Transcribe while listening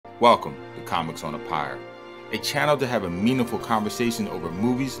Welcome to Comics on a Pyre, a channel to have a meaningful conversation over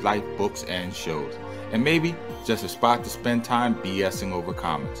movies, life, books, and shows, and maybe just a spot to spend time BSing over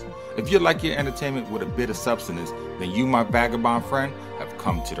comics. If you like your entertainment with a bit of substance, then you, my vagabond friend, have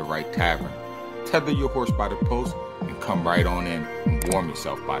come to the right tavern. Tether your horse by the post and come right on in and warm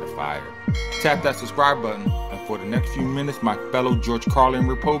yourself by the fire. Tap that subscribe button, and for the next few minutes, my fellow George Carlin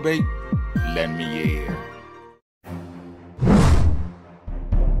reprobate, lend me your ear.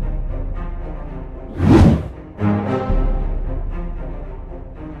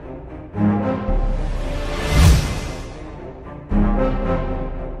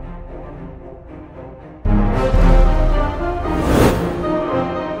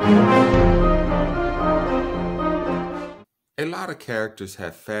 A lot of characters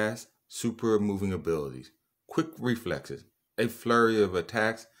have fast, super moving abilities, quick reflexes, a flurry of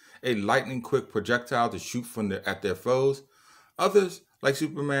attacks, a lightning quick projectile to shoot at their foes. Others, like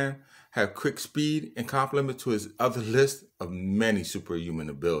Superman, have quick speed in complement to his other list of many superhuman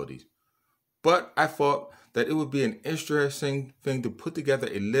abilities. But I thought that it would be an interesting thing to put together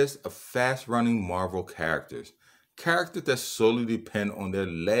a list of fast-running Marvel characters that solely depend on their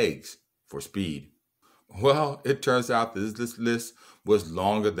legs for speed. Well, it turns out that this list was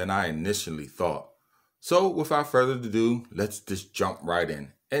longer than I initially thought. So without further ado, let's just jump right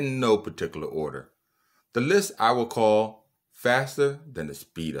in no particular order. The list I will call Faster Than the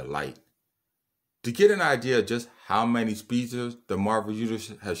Speed of Light. To get an idea of just how many speedsters the Marvel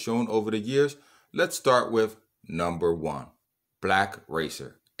universe has shown over the years, let's start with number 1, Black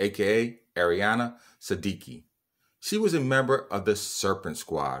Racer, aka Ariana Siddiqui. She was a member of the Serpent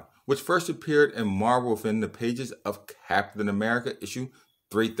Squad, which first appeared in Marvel within the pages of Captain America issue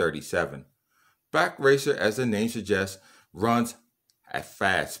 337. Black Racer, as the name suggests, runs at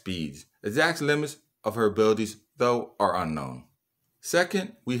fast speeds. Exact limits of her abilities, though, are unknown.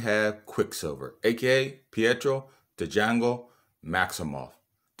 Second, we have Quicksilver, aka Pietro Django Maximoff.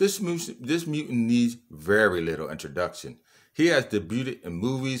 This mutant needs very little introduction. He has debuted in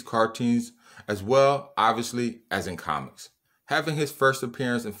movies, cartoons, as well, obviously, as in comics, having his first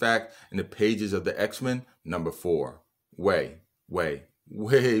appearance, in fact, in the pages of the X-Men number 4, way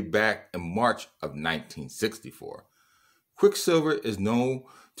back in March of 1964. Quicksilver is known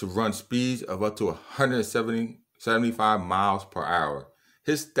to run speeds of up to 175 miles per hour.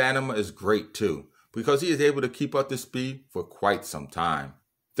 His stamina is great too, because he is able to keep up this speed for quite some time.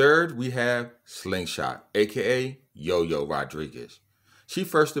 Third, we have Slingshot, aka Yo-Yo Rodriguez. She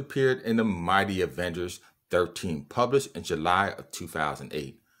first appeared in the Mighty Avengers 13, published in July of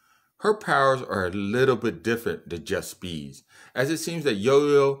 2008. Her powers are a little bit different than just speeds, as it seems that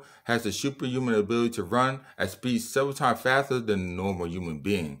Yo-Yo has the superhuman ability to run at speeds several times faster than a normal human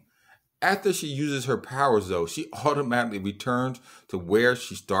being. After she uses her powers, though, she automatically returns to where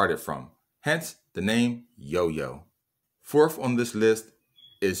she started from, hence the name Yo-Yo. Fourth on this list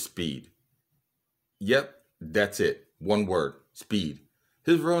is Speed. Yep, that's it. One word, Speed.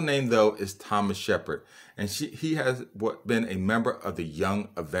 His real name, though, is Thomas Shepard, and he has been a member of the Young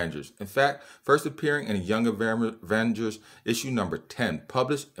Avengers. In fact, first appearing in Young Avengers issue number 10,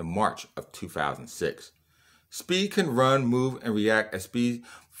 published in March of 2006. Speed can run, move, and react at speeds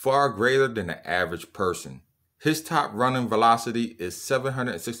far greater than the average person. His top running velocity is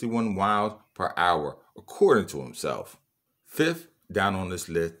 761 miles per hour, according to himself. Fifth down on this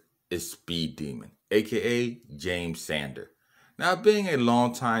list is Speed Demon, aka James Sander. Now, being a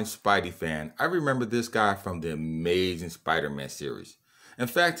longtime Spidey fan, I remember this guy from the Amazing Spider-Man series. In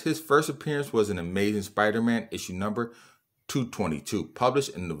fact, his first appearance was in Amazing Spider-Man issue number 222,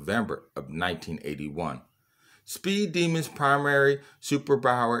 published in November of 1981. Speed Demon's primary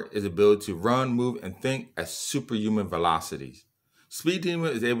superpower is ability to run, move, and think at superhuman velocities. Speed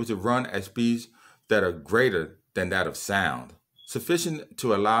Demon is able to run at speeds that are greater than that of sound, sufficient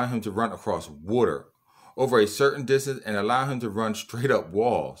to allow him to run across water over a certain distance and allow him to run straight up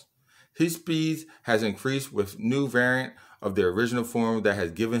walls. His speed has increased with new variant of the original form that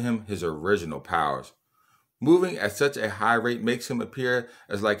has given him his original powers. Moving at such a high rate makes him appear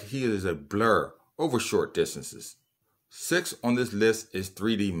as like he is a blur over short distances. Sixth on this list is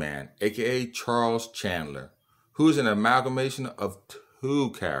 3D Man, aka Charles Chandler, who is an amalgamation of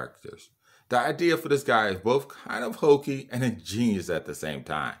two characters. The idea for this guy is both kind of hokey and ingenious at the same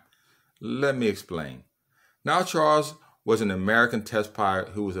time. Let me explain. Now, Charles was an American test pilot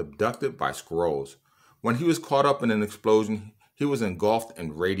who was abducted by Skrulls. When he was caught up in an explosion, he was engulfed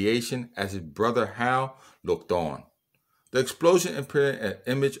in radiation as his brother Hal looked on. The explosion imprinted an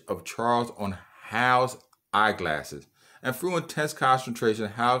image of Charles on Hal's eyeglasses, and through intense concentration,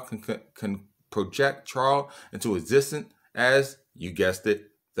 Hal can project Charles into existence as, you guessed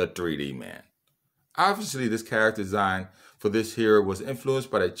it, the 3D Man. Obviously, this character design for this hero was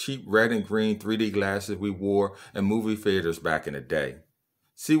influenced by the cheap red and green 3D glasses we wore in movie theaters back in the day.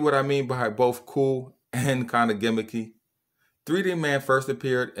 See what I mean by both cool and kind of gimmicky? 3D Man first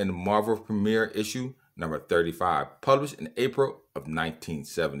appeared in the Marvel Premiere issue number 35, published in April of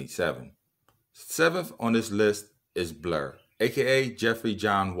 1977. Seventh on this list is Blur, aka Jeffrey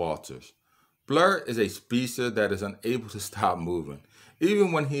John Walters. Blur is a speedster that is unable to stop moving.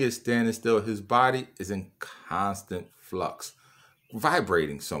 Even when he is standing still, his body is in constant flux,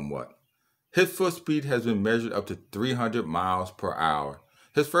 vibrating somewhat. His foot speed has been measured up to 300 miles per hour.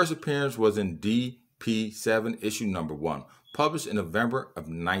 His first appearance was in DP7 issue number 1, published in November of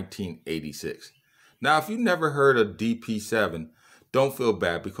 1986. Now, if you've never heard of DP7, don't feel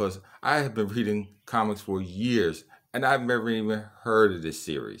bad because I have been reading comics for years and I've never even heard of this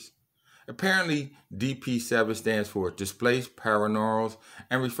series. Apparently, DP7 stands for Displaced Paranormals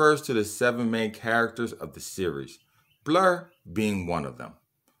and refers to the 7 main characters of the series, Blur being one of them.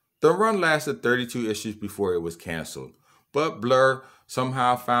 The run lasted 32 issues before it was canceled, but Blur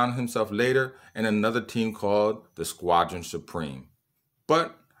somehow found himself later in another team called the Squadron Supreme.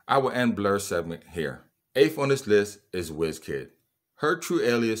 But I will end Blur's segment here. 8th on this list is WizKid. Her true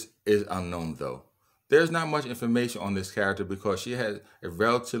alias is unknown though. There's not much information on this character because she has a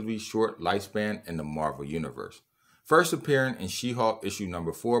relatively short lifespan in the Marvel Universe. First appearing in She-Hulk issue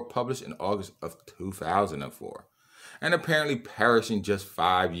number 4, published in August of 2004. And apparently perishing just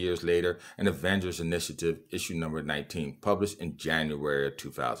 5 years later in Avengers Initiative issue number 19, published in January of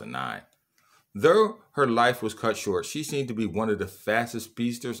 2009. Though her life was cut short, she seemed to be one of the fastest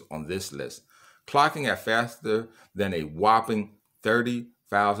speedsters on this list, clocking at faster than a whopping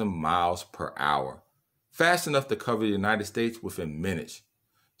 30,000 miles per hour. Fast enough to cover the United States within minutes.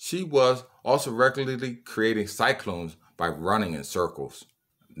 She was also regularly creating cyclones by running in circles.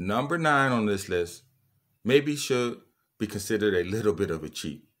 Number 9 on this list maybe should be considered a little bit of a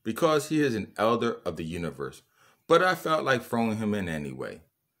cheat because he is an elder of the universe, but I felt like throwing him in anyway.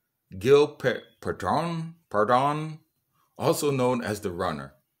 Gil Pardon, also known as the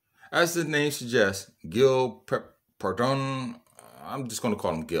Runner. As the name suggests, Gil Pardon, I'm just going to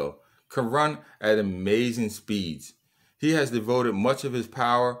call him Gil, can run at amazing speeds. He has devoted much of his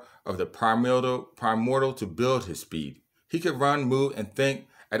power of the primordial to build his speed. He can run, move, and think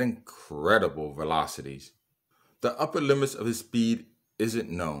at incredible velocities. The upper limits of his speed isn't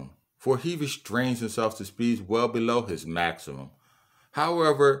known, for he restrains himself to speeds well below his maximum.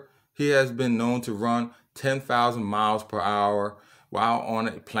 However, he has been known to run 10,000 miles per hour while on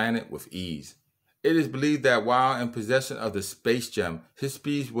a planet with ease. It is believed that while in possession of the space gem, his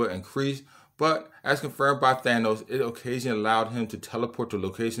speeds will increase, but as confirmed by Thanos, it occasionally allowed him to teleport to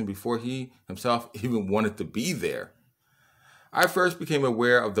locations before he himself even wanted to be there. I first became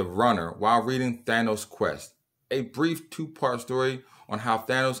aware of the Runner while reading Thanos' Quest, a brief 2-part story on how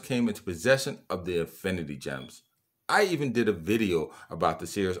Thanos came into possession of the Infinity Gems. I even did a video about the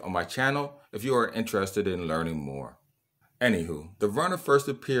series on my channel if you are interested in learning more. Anywho, the Runner first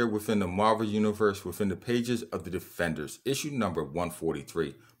appeared within the Marvel Universe within the pages of The Defenders, issue number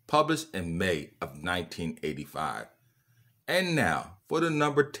 143, published in May of 1985. And now, for the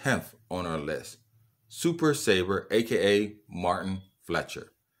number 10th on our list, Super Saber, aka Martin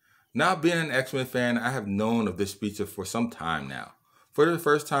Fletcher. Now being an X-Men fan, I have known of this speedster for some time now. For the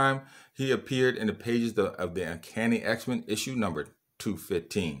first time, he appeared in the pages of the Uncanny X-Men issue number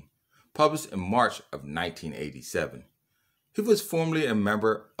 215, published in March of 1987. He was formerly a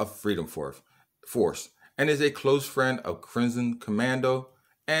member of Freedom Force and is a close friend of Crimson Commando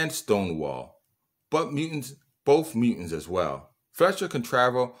and Stonewall, both mutants as well. Fletcher can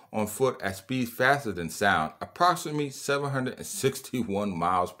travel on foot at speeds faster than sound, approximately 761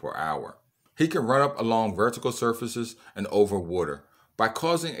 miles per hour. He can run up along vertical surfaces and over water. By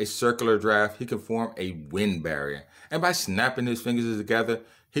causing a circular draft, he can form a wind barrier, and by snapping his fingers together,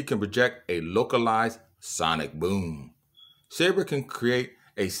 he can project a localized sonic boom. Saber can create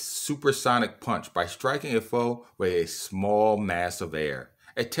a supersonic punch by striking a foe with a small mass of air,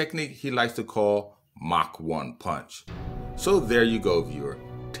 a technique he likes to call Mach 1 punch. So there you go, viewer,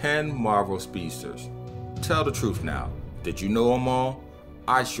 10 Marvel Speedsters. Tell the truth now, did you know them all?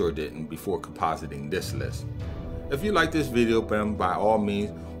 I sure didn't before compositing this list. If you like this video, then by all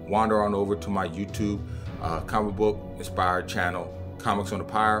means, wander on over to my YouTube comic book inspired channel, Comics on the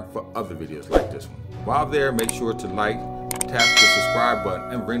Pyre, for other videos like this one. While there, make sure to like, tap the subscribe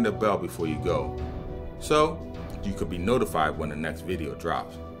button, and ring the bell before you go, so you could be notified when the next video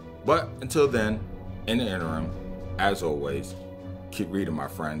drops. But until then, in the interim, as always, keep reading, my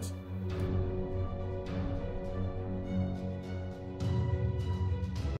friends.